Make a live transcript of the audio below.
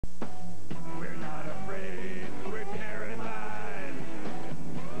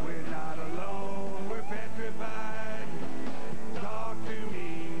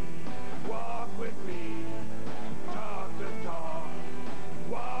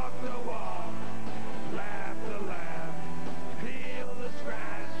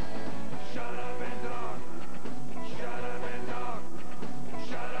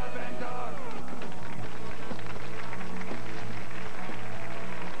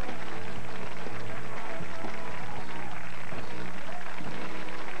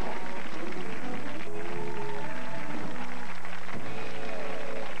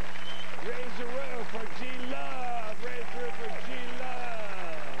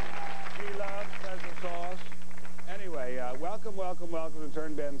welcome, welcome, welcome to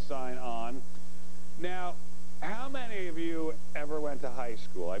Turn Ben Stein On. Now, how many of you ever went to high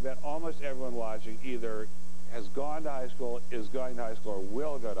school? I bet almost everyone watching either has gone to high school, is going to high school, or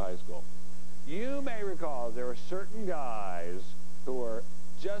will go to high school. You may recall there were certain guys who were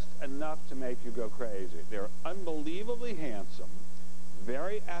just enough to make you go crazy. They were unbelievably handsome,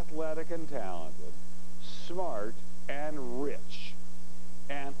 very athletic and talented, smart and rich.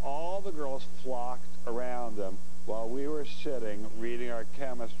 And all the girls flocked around them while we were sitting reading our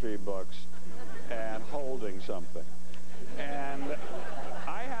chemistry books and holding something. And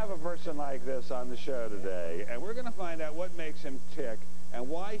I have a person like this on the show today, and we're going to find out what makes him tick and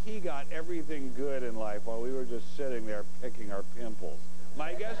why he got everything good in life while we were just sitting there picking our pimples.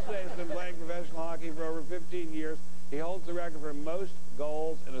 My guest today has been playing professional hockey for over 15 years. He holds the record for most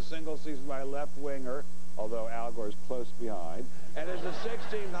goals in a single season by a left winger, although Al Gore is close behind, and is the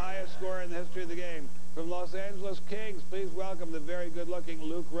 16th highest scorer in the history of the game. From Los Angeles Kings, please welcome the very good-looking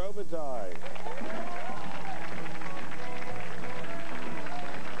Luc Robitaille.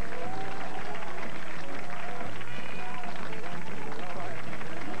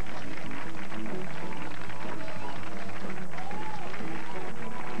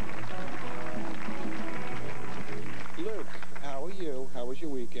 Luc, how are you? How was your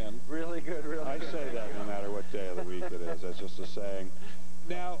weekend? Really good, really good. I say that no matter what day of the week it is. That's just a saying.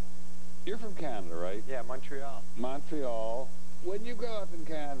 Now, you're from Canada, right? Yeah, Montreal. Montreal. When you grow up in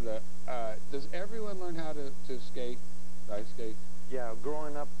Canada, does everyone learn how to skate, ice skate? Yeah,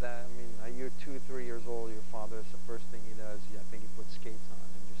 growing up, you're 2, 3 years old, your father, it's the first thing he does. I think he puts skates on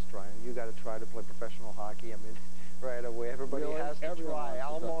and just try. You got to try to play professional hockey. Right away, everybody has to try.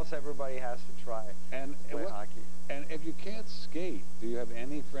 Almost everybody has to try and play hockey. And if you can't skate, do you have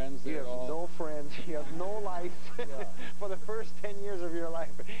any friends there at all? You have no friends. You have no life. Yeah. For the first 10 years of your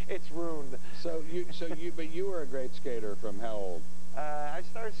life, it's ruined. But you were a great skater from how old? I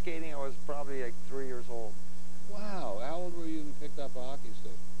started skating, I was probably like 3 years old. Wow. How old were you when you picked up a hockey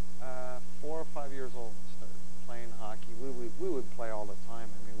stick? 4 or 5 years old, I started playing hockey. We would play all the time.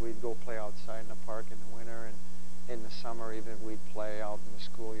 We'd go play outside in the park in the winter, and in the summer even we'd play out in the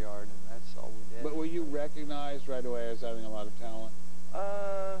schoolyard, and that's all we did. But were you recognized right away as having a lot of talent?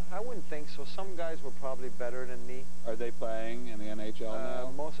 I wouldn't think so. Some guys were probably better than me. Are they playing in the NHL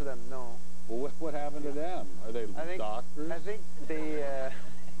now? Most of them, no. Well, what happened to them? Are they doctors? I think they,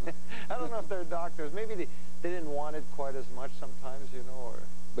 I don't know if they're doctors. Maybe they didn't want it quite as much sometimes, or...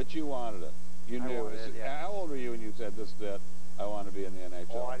 But you wanted it. You knew. I wanted it, yeah. How old were you when you said this, that I want to be in the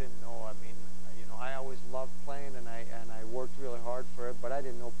NHL? Oh, I didn't know. I always loved playing, and I worked really hard for it, but I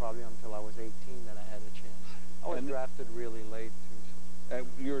didn't know probably until I was 18 that I had a chance. I was drafted really late, too. So.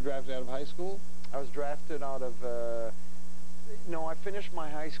 You were drafted out of high school? I was drafted out of, no, I finished my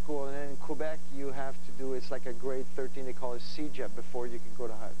high school, and then in Quebec you have to do, it's like a grade 13, they call it CEGEP, before you can go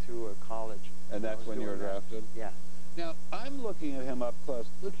to college. And that's when you were drafted? Yeah. Now, I'm looking at him up close.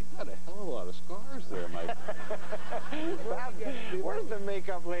 Look, you've got a hell of a lot of scars there, Mike. Where's the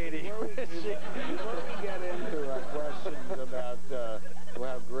makeup lady? Before we get into questions about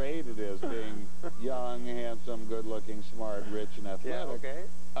how great it is being young, handsome, good-looking, smart, rich, and athletic,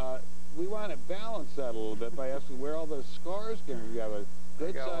 we want to balance that a little bit by asking where all those scars came from. You have a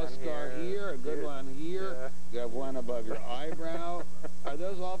good-sized scar here, a good one here. Yeah. You have one above your eyebrow. Are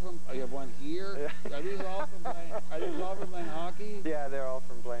those all from? You have one here. Yeah. Are these all from playing hockey? Yeah, they're all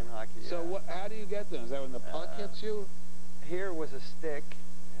from playing hockey. So how do you get them? Is that when the puck hits you? Here was a stick.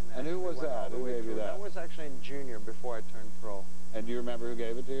 And who was that? Who gave you that? That was actually in junior before I turned pro. And do you remember who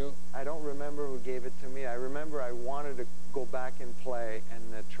gave it to you? I don't remember who gave it to me. I remember I wanted to go back and play,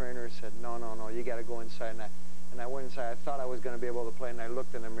 and the trainer said, no, you got to go inside. And I went inside. I thought I was going to be able to play, and I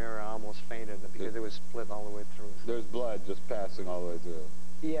looked in the mirror. I almost fainted because it was split all the way through. There's blood just passing all the way through.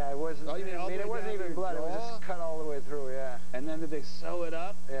 Yeah, it wasn't. Oh, it wasn't even blood. It was just cut all the way through. Yeah. And then did they sew it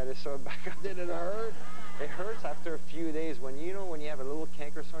up? Yeah, they sewed it back up. Did it hurt? It hurts after a few days when you have a little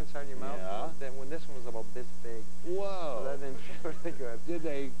canker sore inside your mouth. Yeah. Then when this one was about this big. Whoa. So that didn't feel really good. Did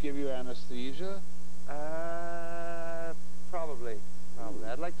they give you anesthesia? Probably.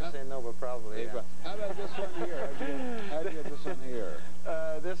 I'd like to say no, but probably. Yeah. How about this one here? How'd you get this one here?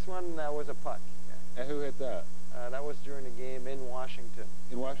 This one was a puck. Yeah. And who hit that? That was during a game in Washington.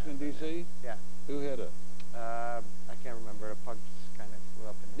 In Washington, D.C.? Yeah. Who hit it? I can't remember. A puck just kind of flew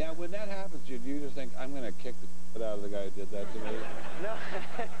up in the air. Now, when that happens, do you just think, I'm going to kick the shit out of the guy who did that to me? No.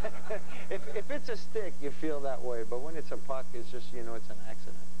 if it's a stick, you feel that way. But when it's a puck, it's just, it's an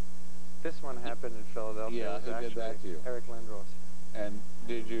accident. This one happened in Philadelphia. Yeah, who did that to you? Eric Lindros. And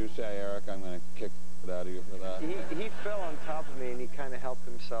did you say, Eric, I'm going to kick it out of you for that? He fell on top of me and he kind of helped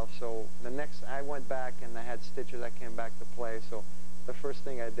himself. So I went back and I had stitches. I came back to play. So the first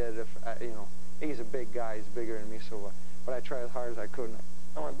thing I did, he's a big guy. He's bigger than me. So, but I tried as hard as I could.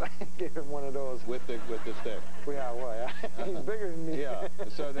 I went back and gave him one of those. With the stick? Yeah, well, yeah. He's bigger than me. Yeah.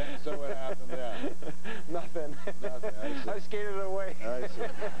 So what happened then? Nothing. Nothing. I skated away. I see.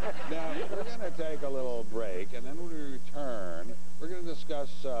 Now, we're going to take a little break, and then when we return, we're going to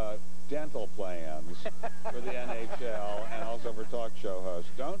discuss dental plans for the NHL and also for talk show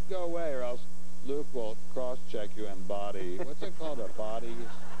hosts. Don't go away, or else Luc will cross-check you and what's it called, a body?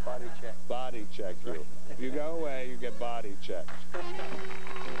 Body check. Body check you. If you go away, you get body checked.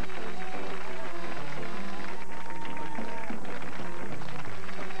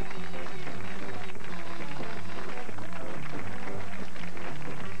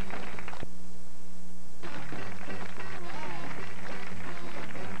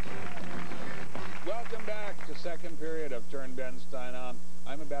 Welcome back to second period of Turn Ben Stein On.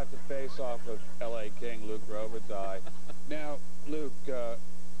 I'm about to face off with L.A. King, Luc Robitaille. Now, Luc,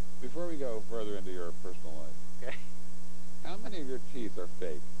 before we go further into your personal life, okay. How many of your teeth are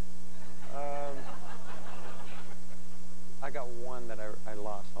fake? I got one that I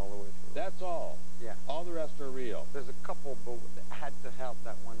lost all the way through. That's all? Yeah. All the rest are real? There's a couple, but I had to help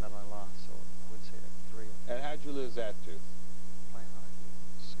that one that I lost, so I would say like 3. And how'd you lose that tooth? Playing hockey.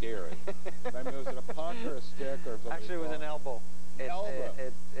 Scary. I mean, was it a puck or a stick or something? Actually, it was an elbow. Elbow?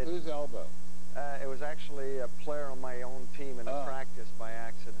 Whose elbow? It was actually a player on my own team in a practice by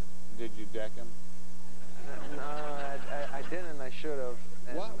accident. Did you deck him? No, I didn't. I should have.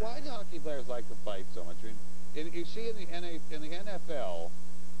 Why do hockey players like to fight so much? I mean, you see in the NFL,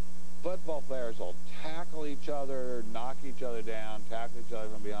 football players will tackle each other, knock each other down, tackle each other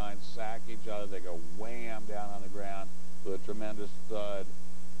from behind, sack each other. They go wham down on the ground with a tremendous thud.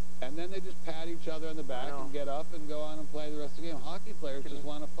 And then they just pat each other on the back and get up and go on and play the rest of the game. Hockey players just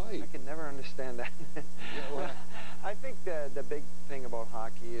want to fight. I can never understand that. Yeah, well, I think the big thing about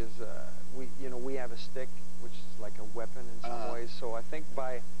hockey is we have a stick, which is like a weapon in some ways. So I think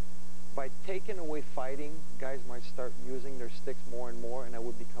by taking away fighting, guys might start using their sticks more and more, and it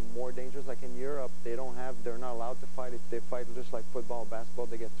would become more dangerous. Like in Europe, they're not allowed to fight. If they fight just like football, basketball,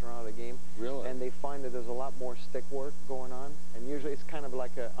 they get thrown out of the game. Really? And they find that there's a lot more stick work going on, and usually it's kind of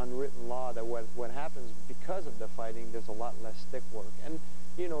like an unwritten law that what happens because of the fighting, there's a lot less stick work. And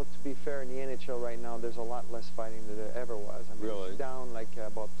to be fair, in the NHL right now, there's a lot less fighting than there ever was. I mean, really? It's down like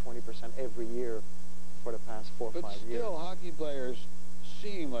about 20% every year for the past 4 or 5 years. But still, hockey players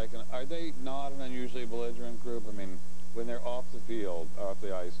seem like are they not an unusually belligerent group? I mean, when they're off the field, off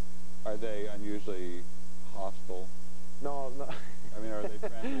the ice, are they unusually hostile? No. I mean, are they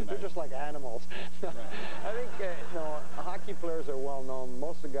friendly? They're just like animals. Right. I think, hockey players are well known.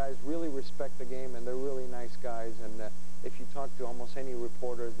 Most of the guys really respect the game, and they're really nice guys. And if you talk to almost any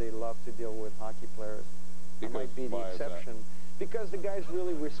reporters, they love to deal with hockey players. That might be the exception. Because the guys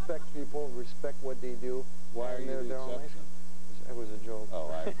really respect people, respect what they do. Why are you the exception? It was a joke.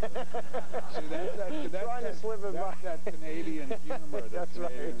 Oh, I see. That's that Canadian humor that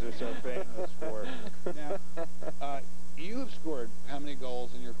Canadians are so famous for. Now, you have scored how many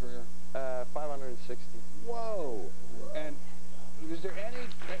goals in your career? 560. Whoa! And is there any?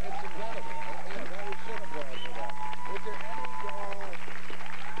 It's incredible. Yeah, we should applaud for that.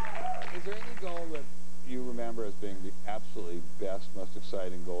 Is there any goal that you remember as being the absolutely best, most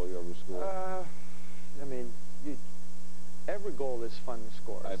exciting goal you ever scored? I mean, every goal is fun to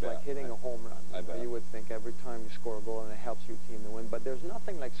score. It's like hitting a home run. You would think every time you score a goal and it helps your team to win. But there's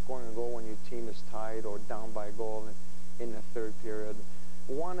nothing like scoring a goal when your team is tied or down by a goal in the third period.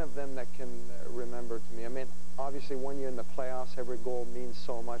 One of them that can remember to me, I mean, obviously when you're in the playoffs, every goal means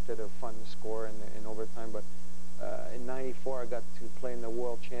so much that they're fun to score in overtime. But in '94, I got to play in the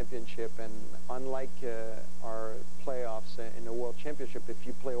World Championship, and unlike our playoffs in the World Championship, if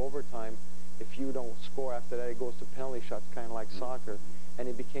you play overtime, if you don't score after that, it goes to penalty shots, kind of like soccer. And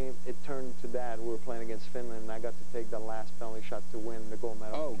it turned to that. We were playing against Finland, and I got to take the last penalty shot to win the gold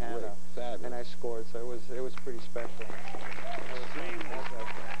medal for Canada. Great. And I scored, so it was pretty special.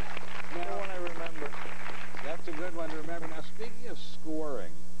 Now, one I remember. That's a good one to remember. Now, speaking of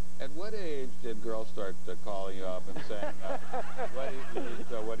at what age did girls start calling you up and saying,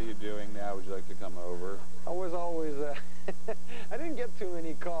 what are you doing now? Would you like to come over? I was always, I didn't get too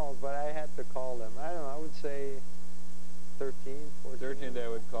many calls, but I had to call them. I don't know, I would say 13, 14. 13 they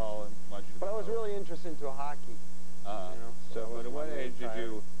would call and want you to But I was really interested into hockey. So at what age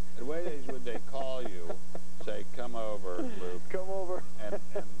would they call you, say, come over, Luc? Come over.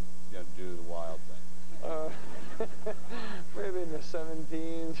 and do the wild thing? Maybe in the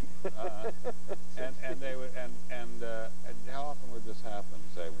 17s.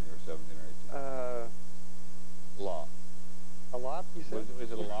 say, when you were 17 or 18? A lot. A lot, you said?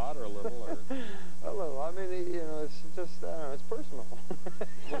 Is it a lot or a little? Or? A little. I mean, you know, it's just, I don't know, it's personal.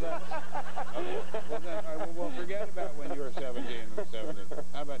 Well, well, forget about when you were 17 or 17.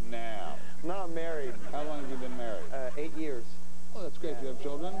 How about now? Now I'm married. How long have you been married? 8 years. Oh, that's great. Yeah. Do you have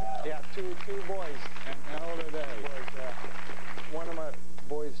children? Yeah, two boys. And how old are they? Boys, one of my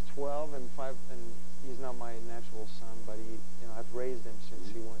boys 12 and 5, and he's not my natural son, but I've raised him since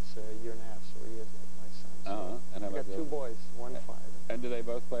he was a year and a half, so he is like my son. So And how I got about 2 boys, 1 5. And do they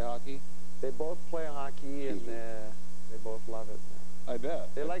both play hockey? They both play hockey, and they both love it. I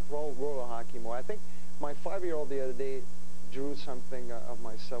bet. They like roller hockey more. I think my 5-year-old the other day drew something of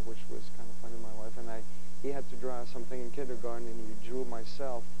myself, which was kind of funny. My wife and he had to draw something in kindergarten, and he drew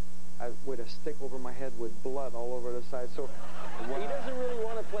myself with a stick over my head with blood all over the side. So he doesn't really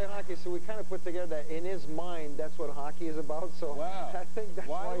want to play hockey, so we kind of put together that in his mind, that's what hockey is about. So I think that's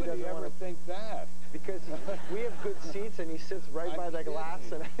why he doesn't want to think that. Because we have good seats, and he sits right by the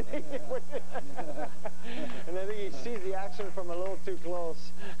glass, and I think and I think he sees the action from a little too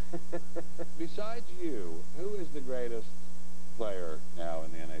close. Besides you, who is the greatest player now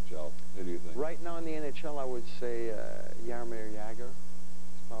in the NHL? Who do you think? Right now in the NHL, I would say Jaromir Jagr.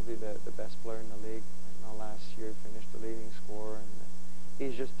 He's probably the best player in the league. Right now, last year he finished the leading scorer, and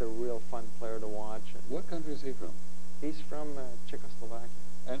he's just a real fun player to watch. And what country is he from? He's from Czechoslovakia.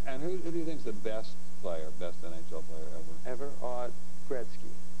 And who do you think is the best player, best NHL player ever? Gretzky.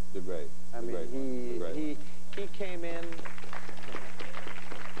 The great. I mean, he came in.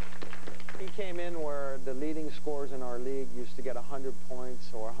 He came in where the leading scorers in our league used to get 100 points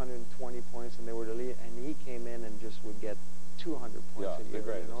or 120 points, and they were the lead. And he came in and just would get 200 points a year. The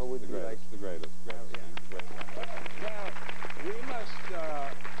greatest. You know, it would the be greatest. like The greatest. Now we must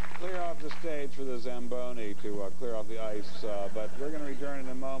clear off the stage for the Zamboni to clear off the ice, but we're going to return in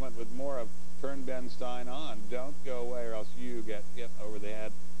a moment with more of Turn Ben Stein On. Don't go away, or else you get hit over the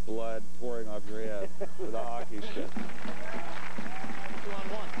head, blood pouring off your head with a hockey stick.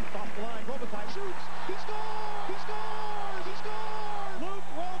 2-on-1, off the line, Robitaille shoots, he scores! He scores! He scores! Luc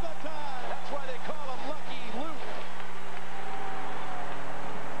Robitaille! That's why they call him Lucky Luke.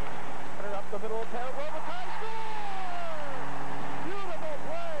 Put it up the middle of the field, Robitaille scores! Beautiful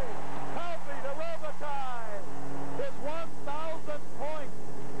play! Healthy to Robitaille! His 1,000th point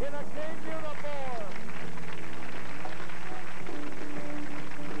in a King uniform!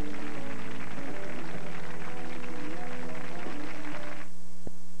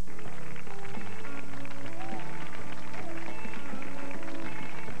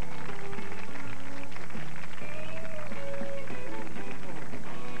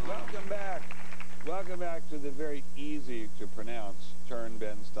 Welcome back to the very easy to pronounce Turn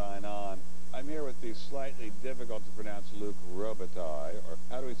Ben Stein On. I'm here with the slightly difficult to pronounce Luc Robitaille, or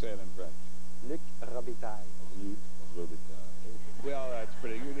how do we say it in French? Luc Robitaille. Luc Robitaille. Well, that's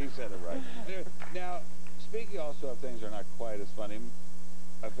pretty good. He said it right. Now, speaking also of things that are not quite as funny,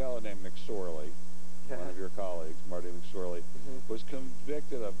 a fellow named McSorley, one of your colleagues, Marty McSorley, was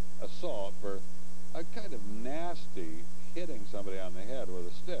convicted of assault for a kind of nasty hitting somebody on the head with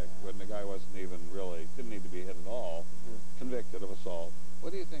a stick when the guy wasn't even really, didn't need to be hit at all, convicted of assault.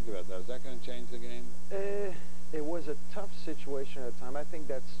 What do you think about that? Is that going to change the game? It was a tough situation at the time. I think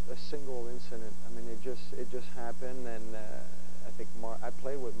that's a single incident. I mean, it just happened, and I think I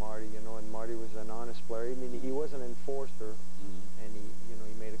played with Marty, you know, and Marty was an honest player. I mean, he was an enforcer, and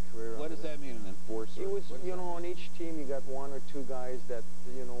he made a career. What does that mean, an enforcer? He was, on each team you got 1 or 2 guys that,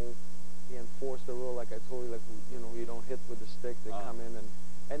 he enforced the rule, like I told you, like, you don't hit with the stick. They come in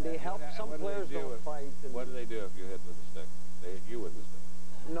and they help. Some players don't fight. What do they do if you hit with the stick? They hit you with the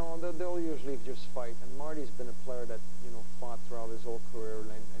stick? No, they'll usually just fight. And Marty's been a player that, fought throughout his whole career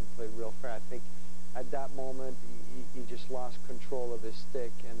and played real fair. I think at that moment he just lost control of his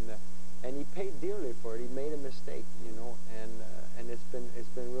stick, and he paid dearly for it. He made a mistake, and it's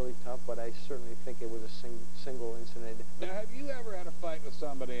been really tough. But I certainly think it was a single incident. Now, have you ever had a fight with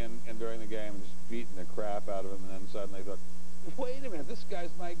somebody and during the game and just beaten the crap out of him, and then suddenly thought, wait a minute, this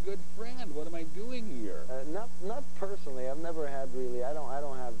guy's my good friend. What am I doing here? Not personally. I've never had really. I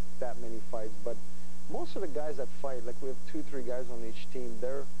don't have that many fights, but most of the guys that fight, like we have 2, 3 guys on each team,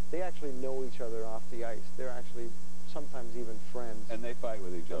 they actually know each other off the ice. They're actually sometimes even friends. And they fight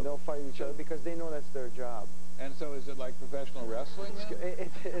with each other. And they'll fight each other because they know that's their job. And so is it like professional wrestling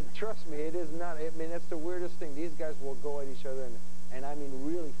then? Trust me, it is not. I mean, that's the weirdest thing. These guys will go at each other and I mean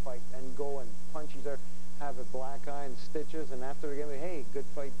really fight and go and punch each other, have a black black eye and stitches, and after the game, hey, good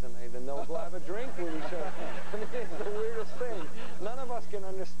fight tonight, and they'll go have a drink with each other. I mean, it's the weirdest thing. None of us can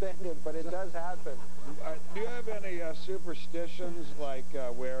understand it, but it does happen. Do you have any superstitions, like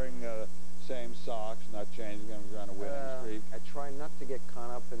wearing same socks, not changing them if you're on a winning streak? I try not to get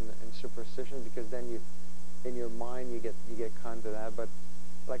caught up in superstition, because then in your mind, you get caught into that. But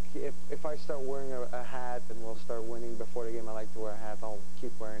like if I start wearing a hat and we'll start winning before the game, I like to wear a hat. I'll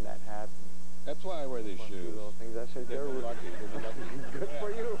keep wearing that hat. That's why I wear these shoes. Little things. That's it. They're lucky. Good for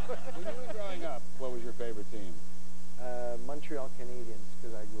you. When you were growing up, what was your favorite team? Montreal Canadiens,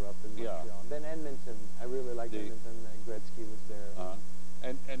 because I grew up in Montreal. Yeah. Then Edmonton. I really liked Edmonton. Gretzky was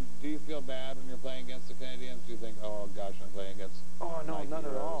there. And do you feel bad when you're playing against the Canadiens? Do you think, oh gosh, I'm playing against? Oh no, not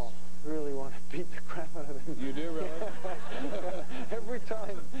at all. Really want to beat the crap out of them. You do, really? Every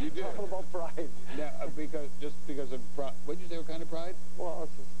time. You do. It's all about pride. Now, because of pride. What did you say? What kind of pride? Well,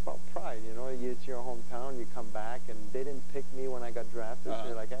 it's about pride. You know, it's your hometown. You come back, and they didn't pick me when I got drafted. So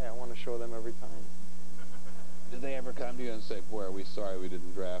you're like, hey, I want to show them every time. Did they ever come to you and say, boy, are we sorry we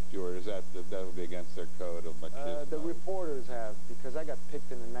didn't draft you, or is that would be against their code of machismo? The reporters have, because I got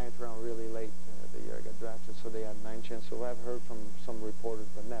picked in the 9th round really late the year I got drafted, so they had 9 chances. So I've heard from some reporters,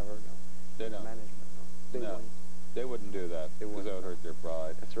 but never, no. They don't. Management, no. They wouldn't. They wouldn't do that, because that would hurt their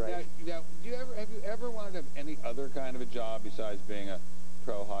pride. That's right. Now, have you ever wanted to have any other kind of a job besides being a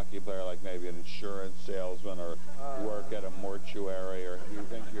pro hockey player, like maybe an insurance salesman or work at a mortuary, or do you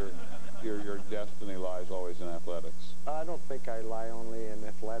think your destiny lies always in athletics? I don't think I lie only in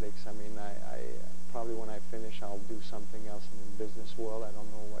athletics. I mean, I probably when I finish, I'll do something else in the business world. I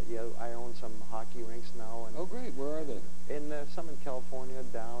don't know what yet. I own some hockey rinks now. And oh, great. Where are they? Some in California,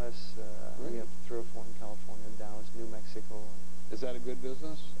 Dallas. We have 3 or 4 in California, Dallas, New Mexico. Is that a good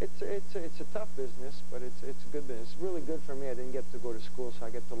business? It's a tough business, but it's a good business. It's really good for me. I didn't get to go to school, so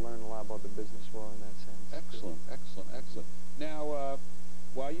I get to learn a lot about the business world in that sense. Excellent, excellent, excellent. Now,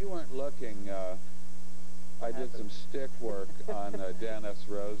 while you weren't looking, I did some stick work on Dennis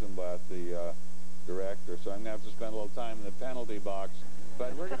Rosenblatt, the director, so I'm going to have to spend a little time in the penalty box.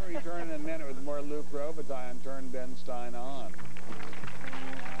 But we're going to return in a minute with more Luc Robitaille on Turn Ben Stein On.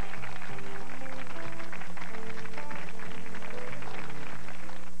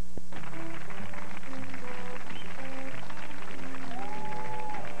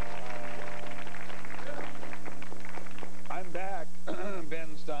 I'm back,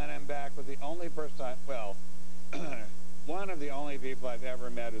 Ben Stein. I'm back with the only person well, one of the only people I've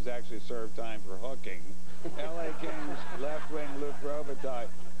ever met who's actually served time for hooking. L.A. Kings left wing Luc Robitaille.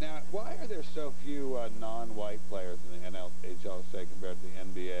 Now, why are there so few non-white players in the NHL, say, compared to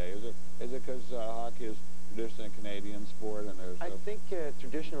the NBA? Is it because hockey is traditionally a Canadian sport? And there's I think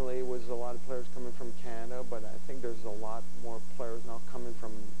traditionally it was a lot of players coming from Canada, but I think there's a lot more players now coming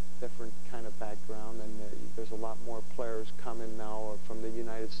from different kind of background, and there's a lot more players coming now from the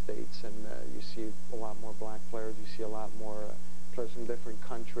United States, and you see a lot more black players, you see a lot more players from different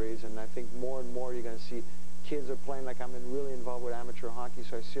countries, and I think more and more you're going to see kids are playing. Like I'm really involved with amateur hockey,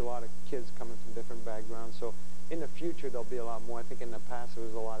 so I see a lot of kids coming from different backgrounds. So in the future there'll be a lot more. I think in the past there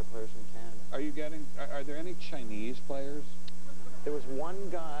was a lot of players from Canada. Are there any Chinese players? There was one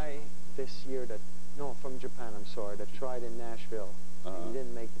guy this year from Japan, I'm sorry, that tried in Nashville. He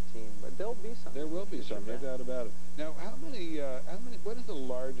didn't make the team, but there'll be some. There will be some, no doubt about it. Now, what is the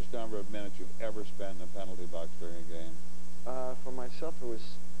largest number of minutes you've ever spent in a penalty box during a game? For myself, it was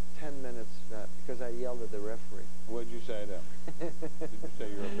 10 minutes because I yelled at the referee. What did you say to him? Did you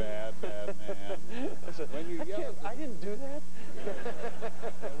say you're a bad, bad man? When you I didn't do that.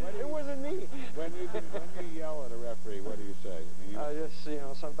 It wasn't me. When you yell at a referee, what do you say? I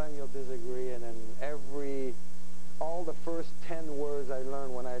mean, sometimes you'll disagree, and then all the first 10 words I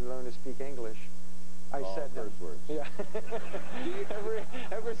learned when I learned to speak English, I said them. First words. Yeah.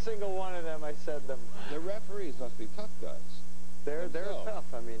 every single one of them, I said them. The referees must be tough guys. They're tough.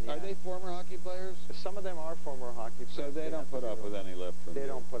 I mean, yeah. Are they former hockey players? Some of them are former hockey players. So they don't put up with any lip from you. They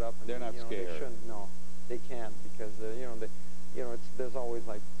don't put up. They're not scared. They shouldn't. No, they can't, because there's always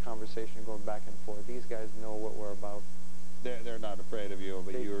like conversation going back and forth. These guys know what we're about. They're not afraid of you,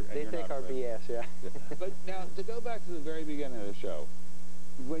 but they take our BS, yeah. But now, to go back to the very beginning of the show,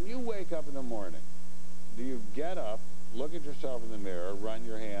 when you wake up in the morning, do you get up, look at yourself in the mirror, run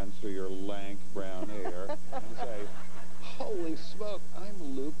your hands through your lank brown hair, and say, holy smoke,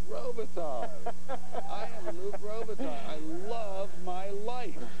 I'm Luc Robitaille. I am Luc Robitaille. I love my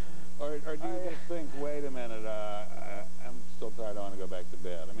life. Or do you just think, wait a minute, I'm still tired, I want to go back to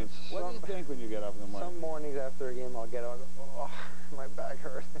bed? I mean, what do you think when you get up in the morning? Some mornings after a game, I'll get out, my back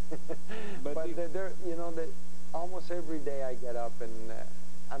hurts. But almost every day I get up and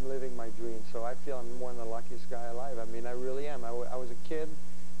I'm living my dream. So I feel I'm one of the luckiest guy alive. I mean, I really am. I was a kid,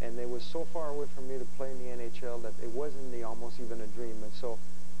 and it was so far away from me to play in the NHL that it wasn't almost even a dream. And so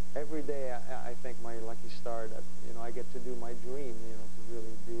every day I thank my lucky star that, you know, I get to do my dream, you know, to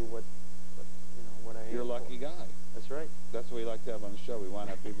really do what I aim You're a lucky for. guy. That's right. That's what we like to have on the show. We want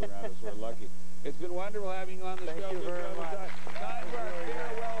to have people around us who are lucky. It's been wonderful having you on the show. Thank you very much.